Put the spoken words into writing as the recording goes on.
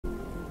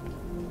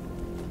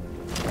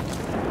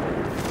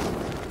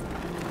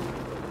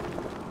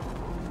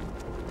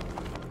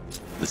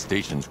The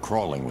station's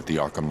crawling with the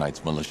Arkham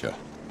Knight's militia.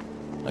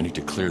 I need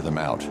to clear them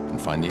out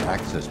and find the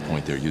access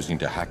point they're using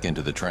to hack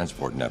into the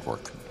transport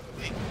network.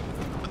 Hey,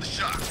 with the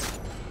shock.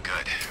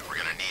 Good. We're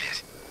gonna need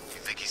it. You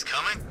think he's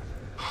coming?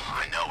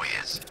 Oh, I know he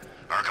is.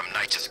 Arkham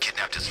Knight just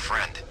kidnapped his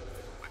friend.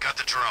 We got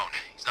the drone.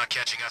 He's not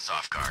catching us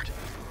off guard.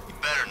 He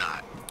better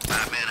not.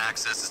 Batman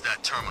accesses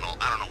that terminal.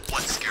 I don't know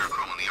what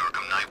Scarecrow and the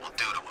Arkham Knight will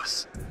do to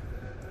us.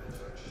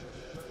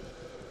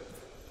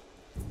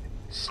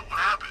 So what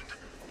happened?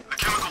 The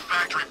chemical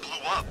factory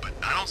blew up, but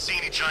I don't see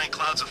any giant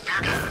clouds of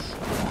fear gas.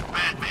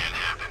 Batman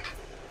happened.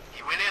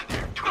 He went in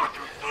there, tore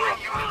through 3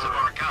 units of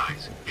our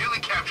guys, nearly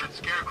captured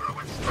Scarecrow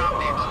and stopped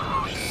the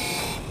explosion.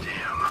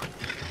 Damn.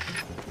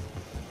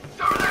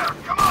 It's over there,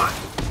 come on!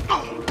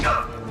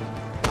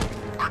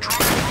 Our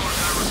drone controller's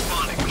not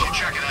responding. We should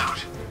check it out.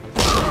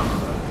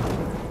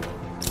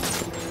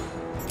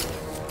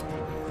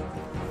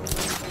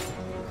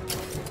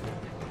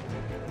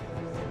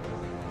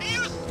 He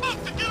used smoke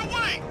to get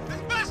away!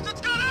 This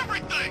bastard's got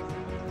everything!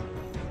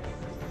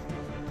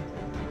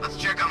 Let's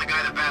check on the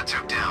guy the bat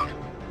took down.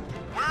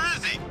 Where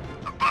is he?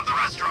 Above the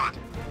restaurant.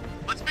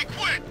 Let's be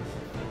quick!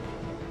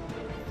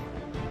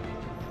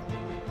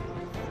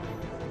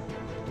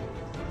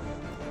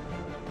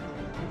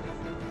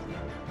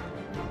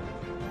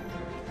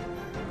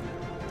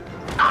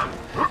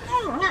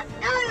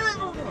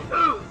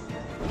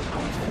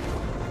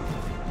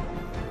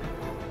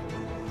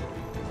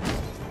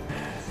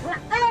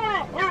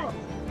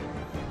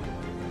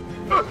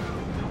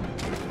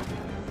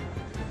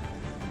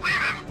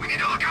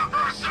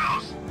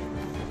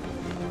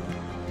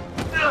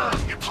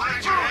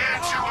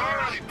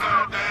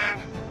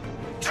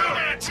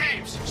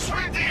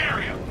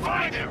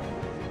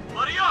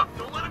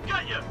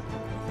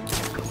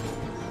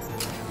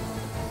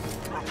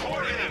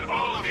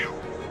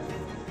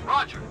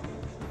 Roger.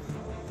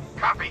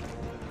 Copy.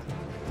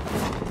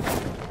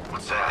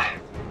 What's that?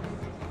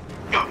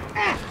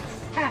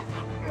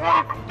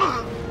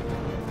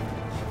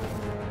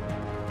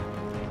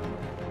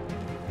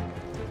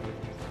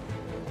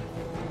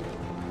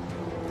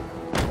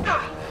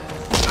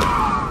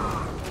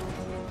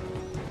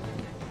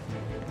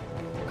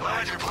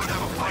 Glad you're putting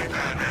up a fight,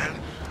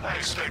 Batman. I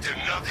expected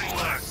nothing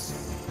less.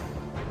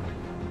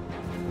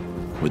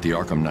 With the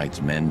Arkham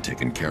Knight's men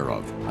taken care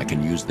of, I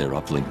can use their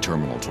uplink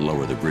terminal to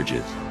lower the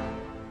bridges.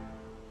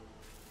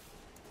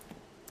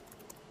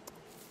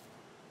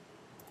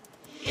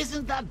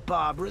 Isn't that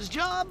Barbara's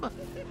job?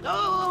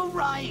 Oh,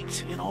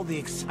 right. In all the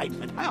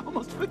excitement, I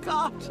almost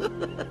forgot.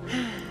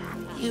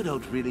 You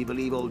don't really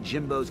believe old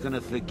Jimbo's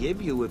gonna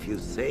forgive you if you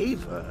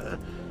save her.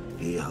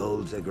 He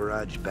holds a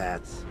grudge,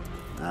 Bats.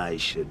 I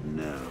should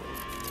know.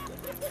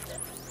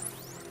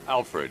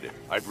 Alfred,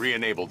 I've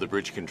re-enabled the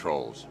bridge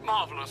controls.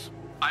 Marvelous.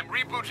 I'm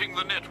rebooting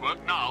the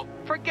network now.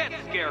 Forget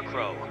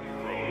Scarecrow.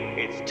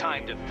 It's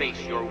time to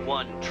face your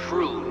one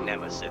true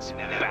nemesis,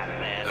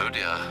 Batman. Oh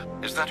dear.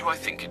 Is that who I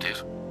think it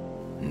is?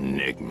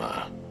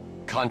 Enigma.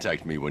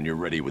 Contact me when you're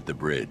ready with the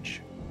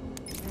bridge.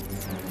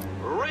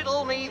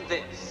 Riddle me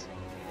this.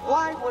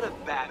 Why would a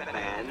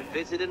Batman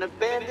visit an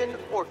abandoned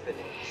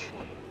orphanage?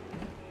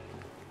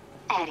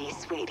 Eddie,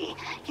 sweetie,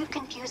 you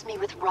confused me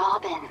with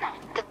Robin.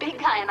 The big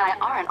guy and I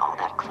aren't all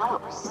that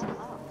close.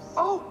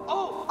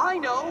 Oh, I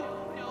know.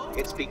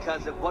 It's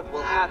because of what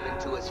will happen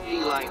to his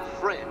feline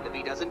friend if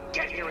he doesn't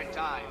get here in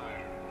time.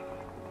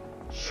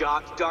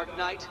 Shocked, Dark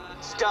Knight?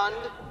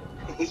 Stunned?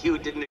 You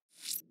didn't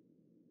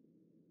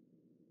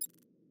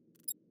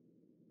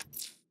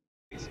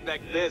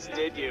expect this,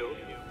 did you?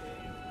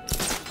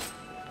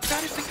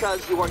 That is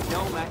because you are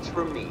no match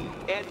for me,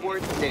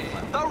 Edward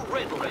Nygma, the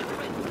Riddler,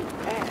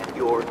 and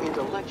your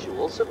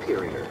intellectual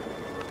superior.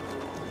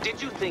 Did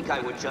you think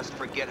I would just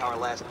forget our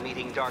last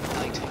meeting, Dark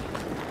Knight?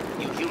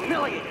 You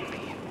humiliated me.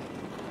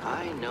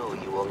 I know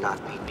you will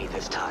not beat me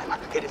this time.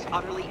 It is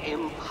utterly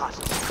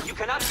impossible. You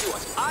cannot do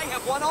it. I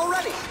have won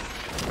already.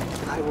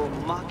 I will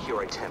mock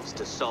your attempts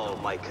to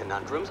solve my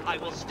conundrums. I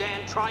will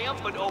stand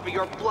triumphant over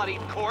your bloodied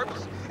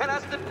corpse. And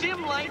as the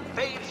dim light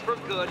fades for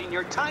good in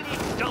your tiny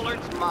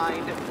dullard's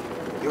mind,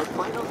 your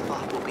final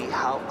thought will be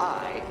how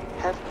I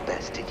have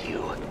bested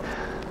you.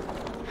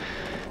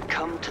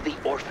 Come to the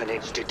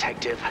orphanage,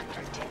 detective,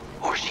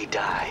 or she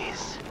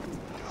dies.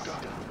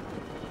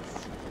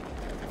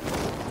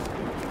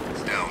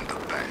 Down the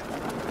bat.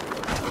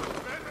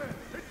 Batman!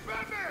 It's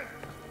Batman!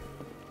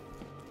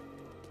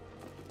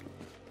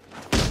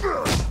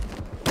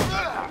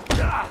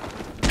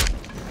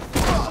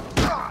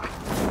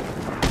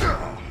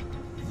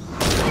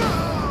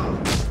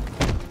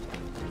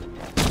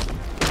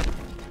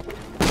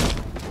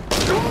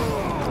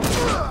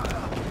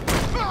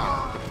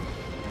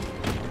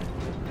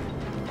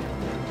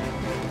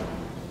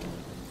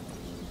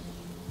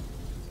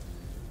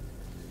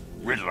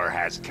 Riddler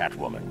has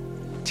Catwoman.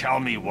 Tell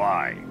me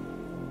why.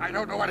 I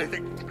don't know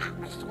anything.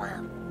 I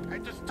swear. I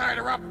just tied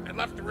her up and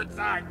left her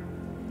inside.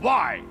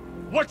 Why?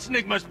 What's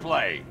Nygma's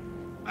play?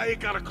 I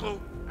ain't got a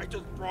clue. I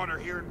just brought her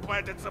here and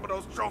planted some of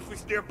those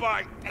trophies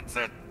nearby. That's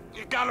it.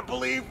 You gotta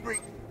believe me.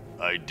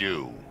 I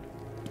do.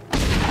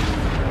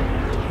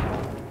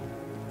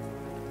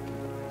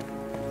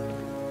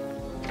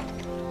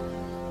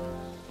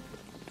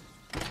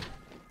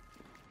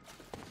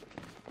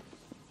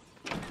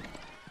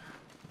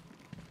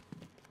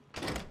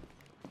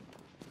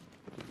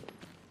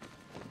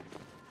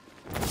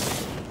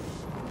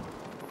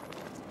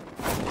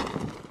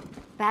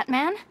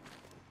 Batman?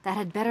 That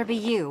had better be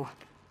you.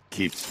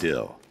 Keep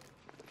still.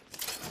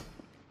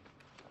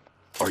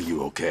 Are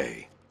you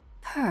okay?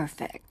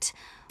 Perfect.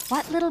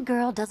 What little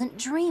girl doesn't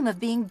dream of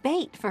being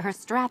bait for her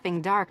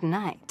strapping Dark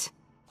Knight?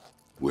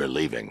 We're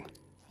leaving.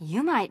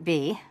 You might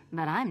be,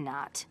 but I'm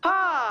not.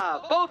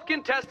 Ah, both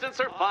contestants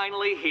are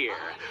finally here.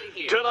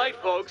 Tonight,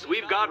 folks,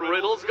 we've got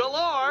riddles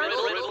galore.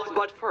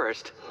 But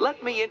first,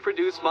 let me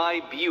introduce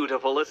my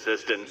beautiful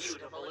assistants.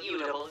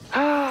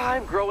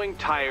 I'm growing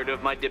tired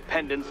of my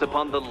dependence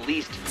upon the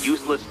least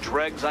useless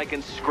dregs I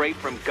can scrape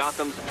from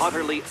Gotham's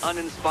utterly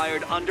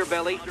uninspired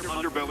underbelly.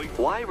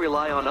 Why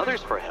rely on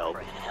others for help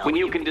when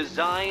you can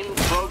design,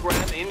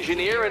 program,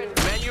 engineer, and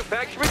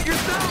manufacture it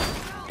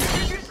yourself?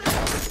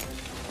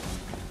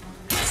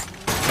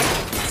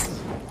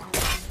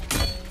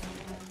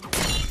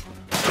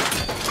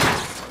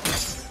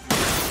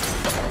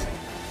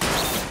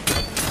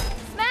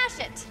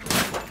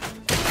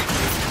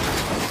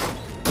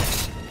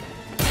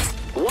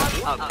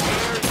 A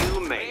pair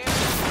you make.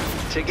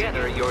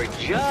 Together, you're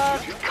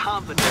just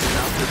competent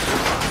enough to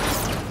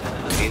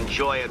survive.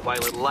 Enjoy it while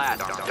it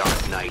lasts,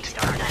 Dark Knight.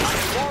 I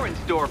have more in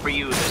store for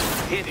you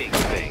than hitting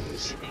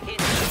things.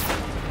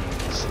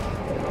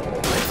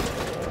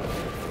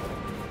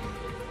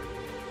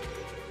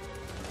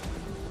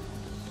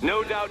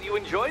 No doubt you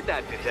enjoyed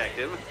that,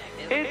 Detective.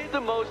 It's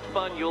the most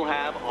fun you'll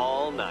have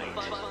all night.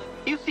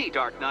 You see,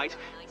 Dark Knight,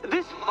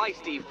 this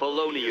feisty,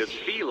 felonious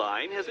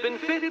feline has been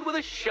fitted with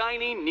a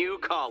shiny new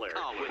collar.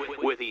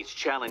 With each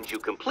challenge you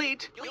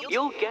complete,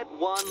 you'll get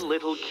one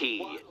little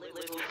key.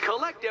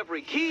 Collect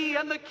every key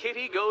and the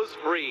kitty goes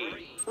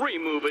free.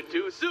 Remove it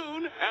too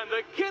soon and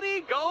the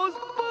kitty goes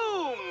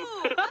boom!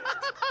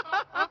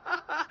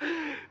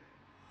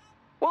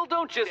 Well,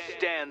 don't just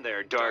stand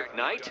there, Dark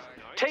Knight.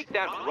 Take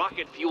that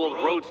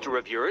rocket-fueled roadster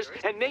of yours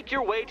and make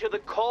your way to the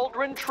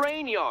Cauldron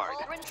Train Yard.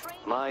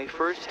 My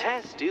first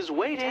test is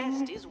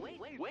waiting.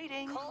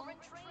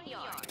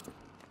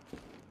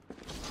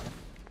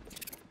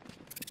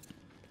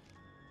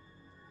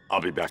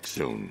 I'll be back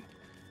soon.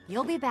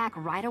 You'll be back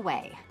right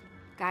away.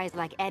 Guys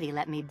like Eddie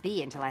let me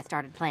be until I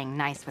started playing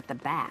nice with the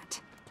bat.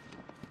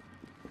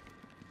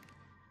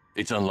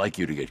 It's unlike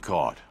you to get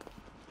caught.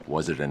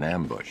 Was it an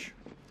ambush?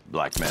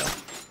 Blackmail?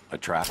 A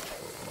trap?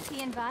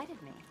 He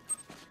invited me.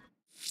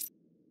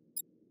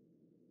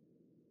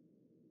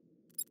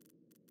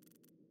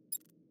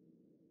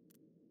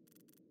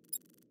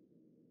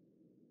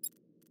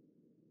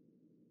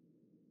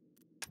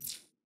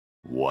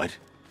 What?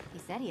 He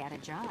said he had a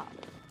job.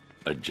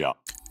 A job?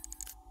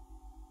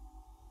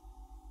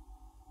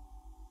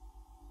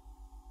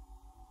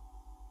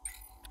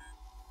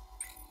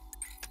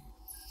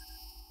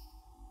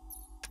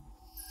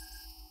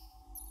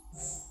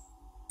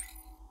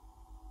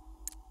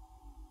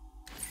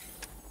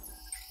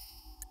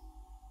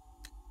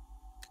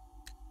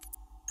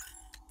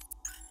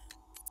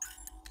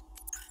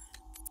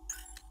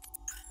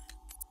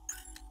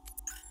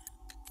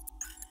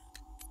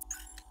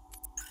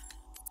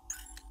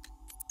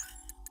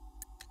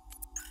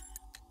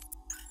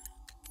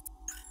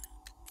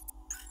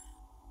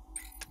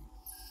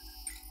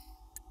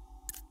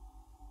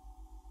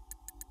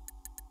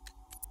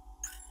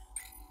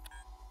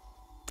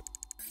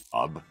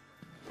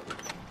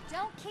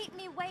 Don't keep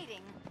me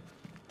waiting.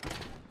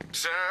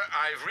 Sir,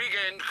 I've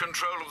regained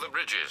control of the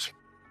bridges.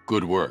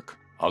 Good work.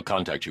 I'll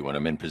contact you when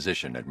I'm in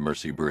position at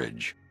Mercy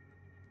Bridge.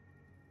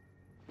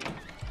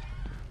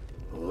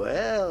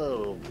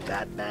 Well,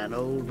 Batman,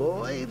 old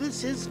boy,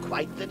 this is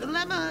quite the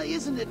dilemma,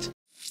 isn't it?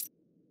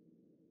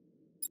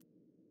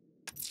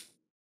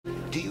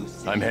 Do you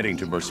see... I'm heading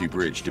to Mercy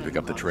Bridge to pick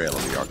up the trail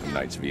of the Arkham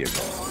Knight's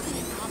vehicle.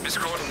 Miss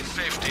Gordon's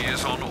safety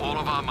is on all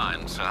of our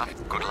minds, sir.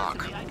 Good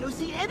luck. I go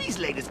see Eddie's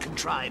latest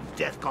contrived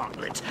death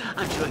gauntlet.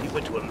 I'm sure he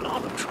went to a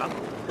lot of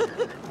trouble.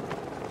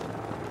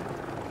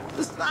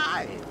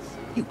 Besides,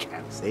 you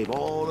can't save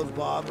all of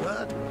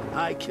Barbara.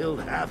 I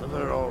killed half of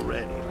her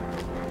already.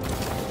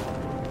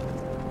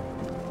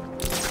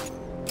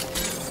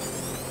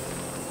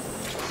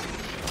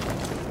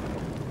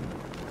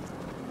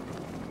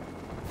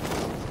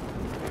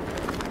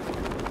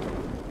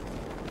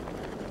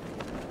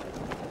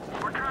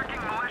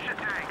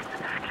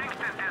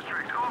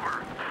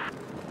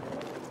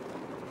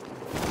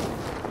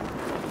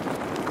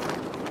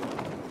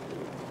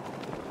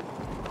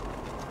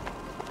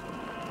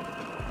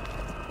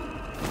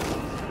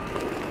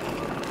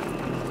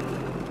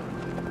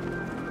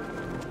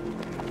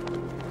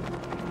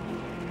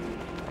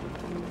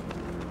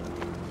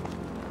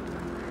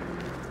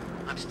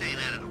 I'm staying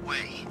out of the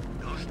way.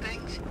 Those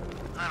things,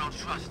 I don't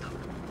trust them.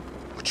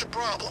 What's your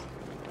problem?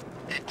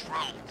 They're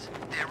drones.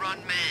 They're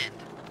unmanned.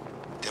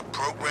 They're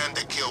programmed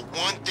to kill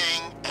one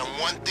thing and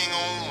one thing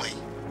only.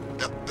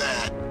 The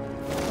bat.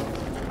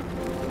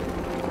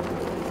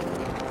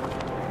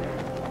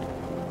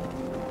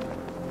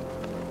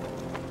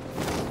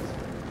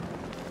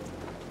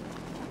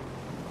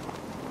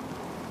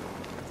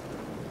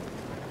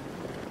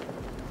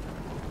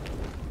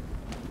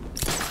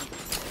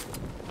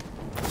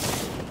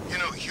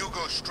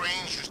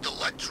 Strange used to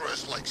lecture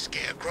us like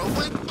Scarecrow,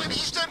 but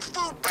he's done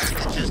food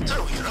packages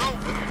too, you know?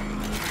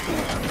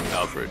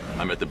 Alfred,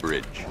 I'm at the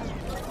bridge.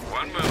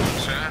 One moment,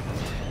 sir.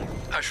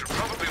 I should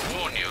probably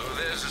warn you,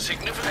 there's a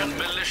significant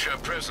militia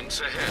presence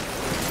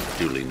ahead.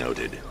 Duly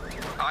noted.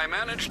 I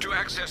managed to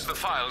access the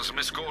files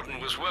Miss Gordon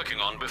was working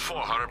on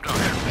before her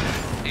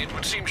abduction. It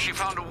would seem she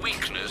found a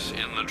weakness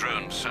in the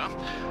drones, sir.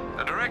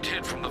 A direct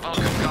hit from the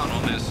Vulcan gun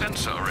on their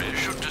sensor array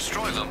should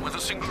destroy them with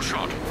a single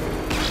shot.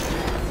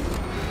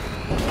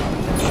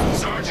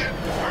 Sergeant,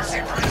 Mercy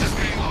Bridge is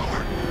being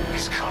lowered.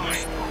 He's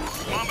coming.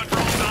 Mama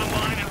drone's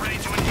online and ready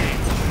to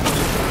engage.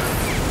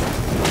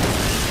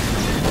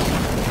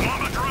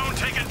 Mama drone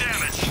taking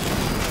damage.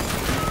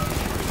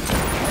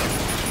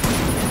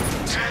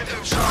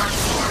 Tandem charge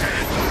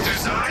warhead,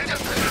 designed to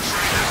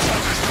penetrate and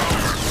focus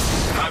cover.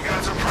 I've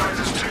got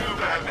surprises too,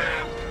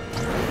 Batman.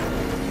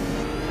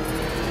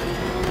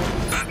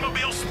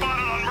 Batmobile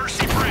spotted on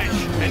Mercy Bridge.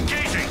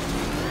 Engaging.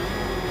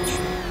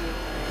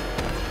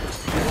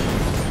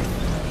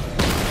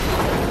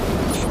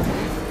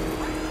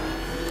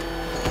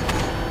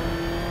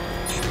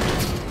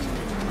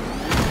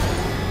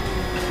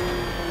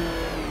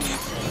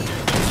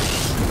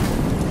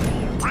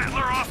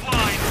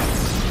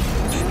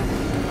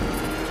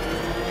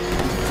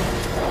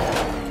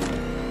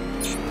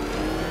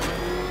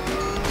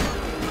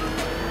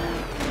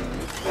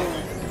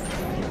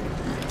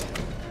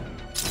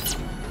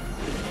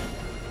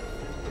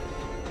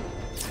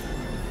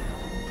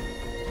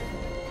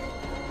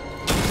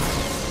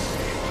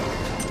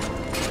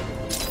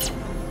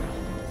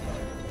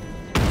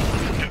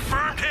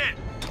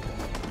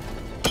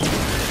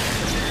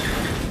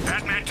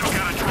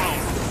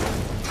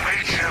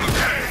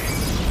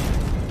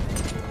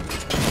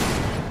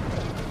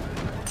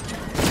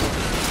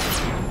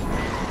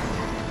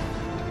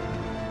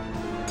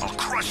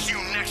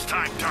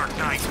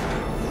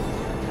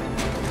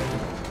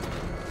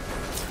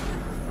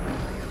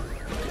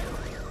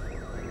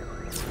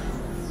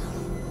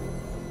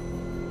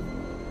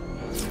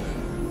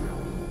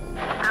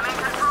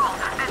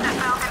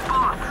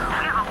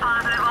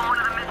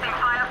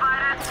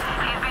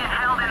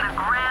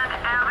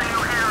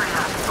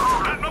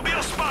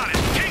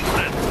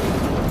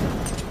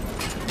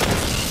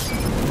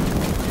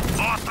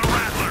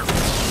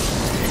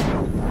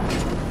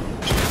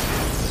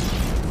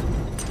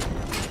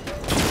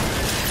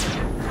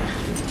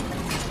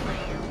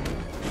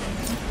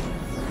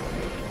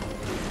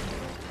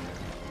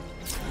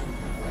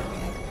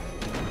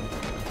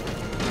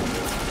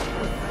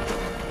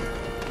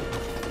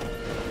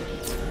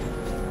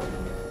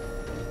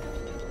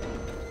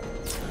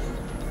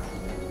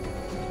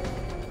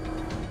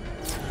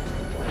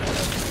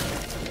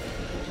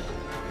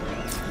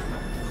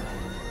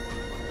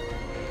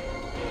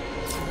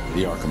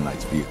 The Arkham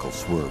Knight's vehicle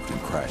swerved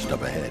and crashed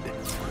up ahead.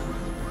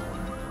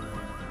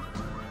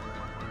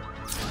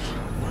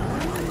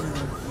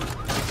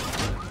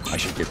 I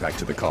should get back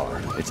to the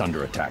car. It's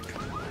under attack.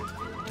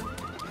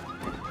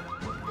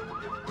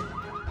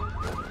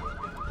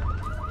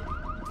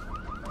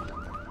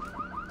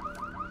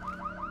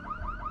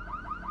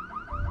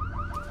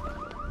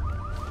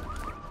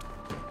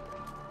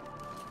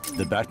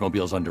 The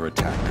Batmobile's under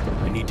attack.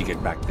 I need to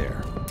get back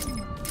there.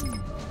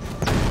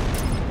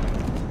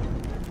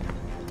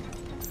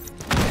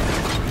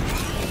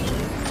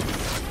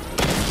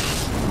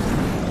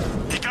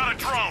 He got a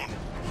drone!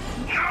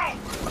 No!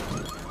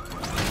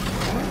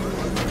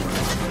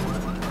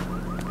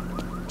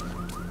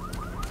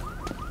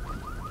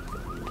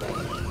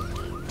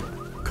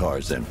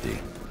 Car's empty.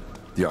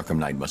 The Arkham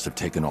Knight must have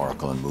taken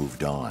Oracle and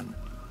moved on.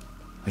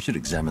 I should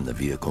examine the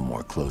vehicle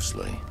more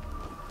closely.